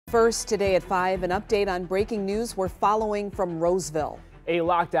First, today at 5, an update on breaking news we're following from Roseville. A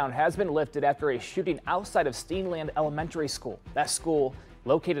lockdown has been lifted after a shooting outside of Steenland Elementary School. That school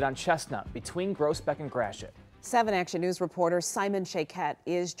located on Chestnut between Groesbeck and Gratiot. 7 Action News reporter Simon Shaquette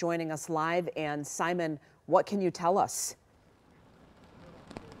is joining us live. And Simon, what can you tell us?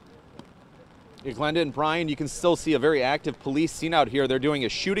 Yeah, Glenda and Brian, you can still see a very active police scene out here. They're doing a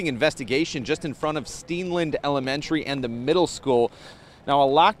shooting investigation just in front of Steenland Elementary and the middle school. Now, a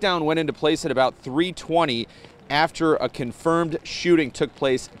lockdown went into place at about 3:20 after a confirmed shooting took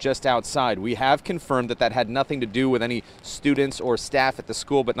place just outside. We have confirmed that that had nothing to do with any students or staff at the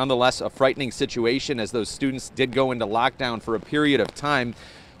school, but nonetheless a frightening situation as those students did go into lockdown for a period of time.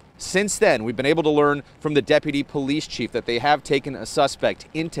 Since then, we've been able to learn from the deputy police chief that they have taken a suspect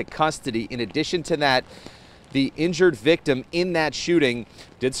into custody. In addition to that, the injured victim in that shooting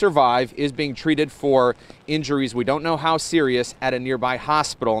did survive, is being treated for injuries we don't know how serious at a nearby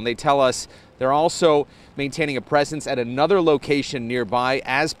hospital. And they tell us they're also maintaining a presence at another location nearby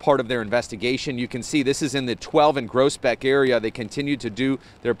as part of their investigation. You can see this is in the 12 and Groesbeck area. They continue to do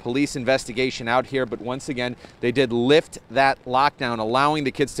their police investigation out here, but once again, they did lift that lockdown, allowing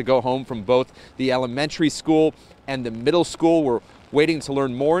the kids to go home from both the elementary school and the middle school. We're waiting to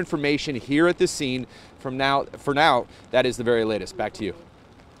learn more information here at the scene. For now, that is the very latest. Back to you.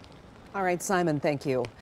 All right, Simon, thank you.